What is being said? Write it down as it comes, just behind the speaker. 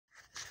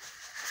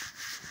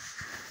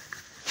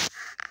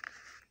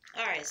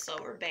Alright, so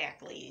we're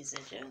back, ladies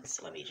and gents.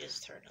 Let me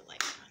just turn the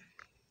light on.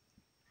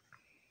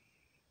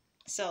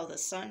 So the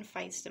sun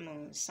fights the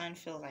moon. The sun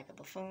feels like a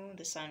buffoon.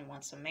 The sun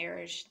wants a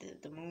marriage.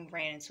 The moon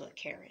ran into a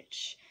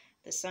carriage.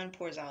 The sun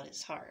pours out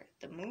his heart.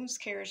 The moon's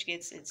carriage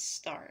gets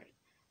its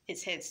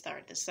head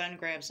start. The sun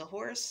grabs a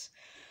horse.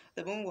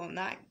 The moon will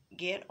not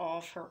get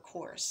off her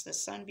course. The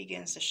sun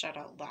begins to shout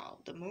out loud.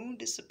 The moon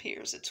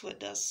disappears into a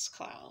dust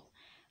cloud.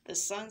 The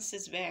sun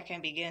sits back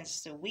and begins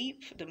to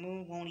weep. The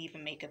moon won't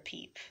even make a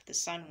peep. The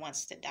sun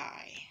wants to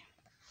die.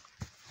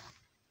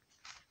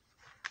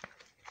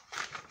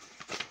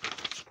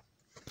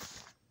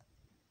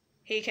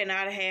 He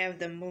cannot have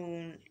the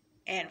moon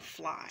and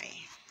fly.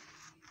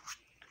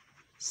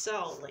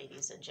 So,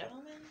 ladies and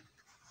gentlemen,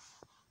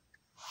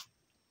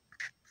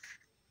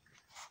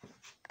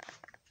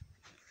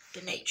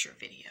 the nature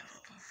video,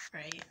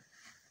 right?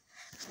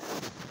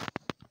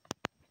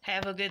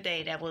 Have a good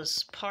day. That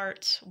was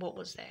part, what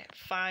was that?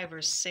 5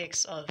 or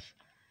 6 of,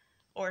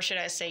 or should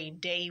I say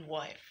day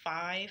what?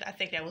 5? I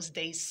think that was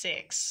day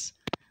 6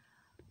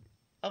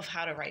 of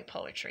how to write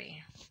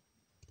poetry.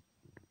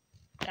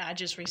 I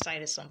just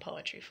recited some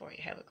poetry for you.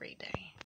 Have a great day.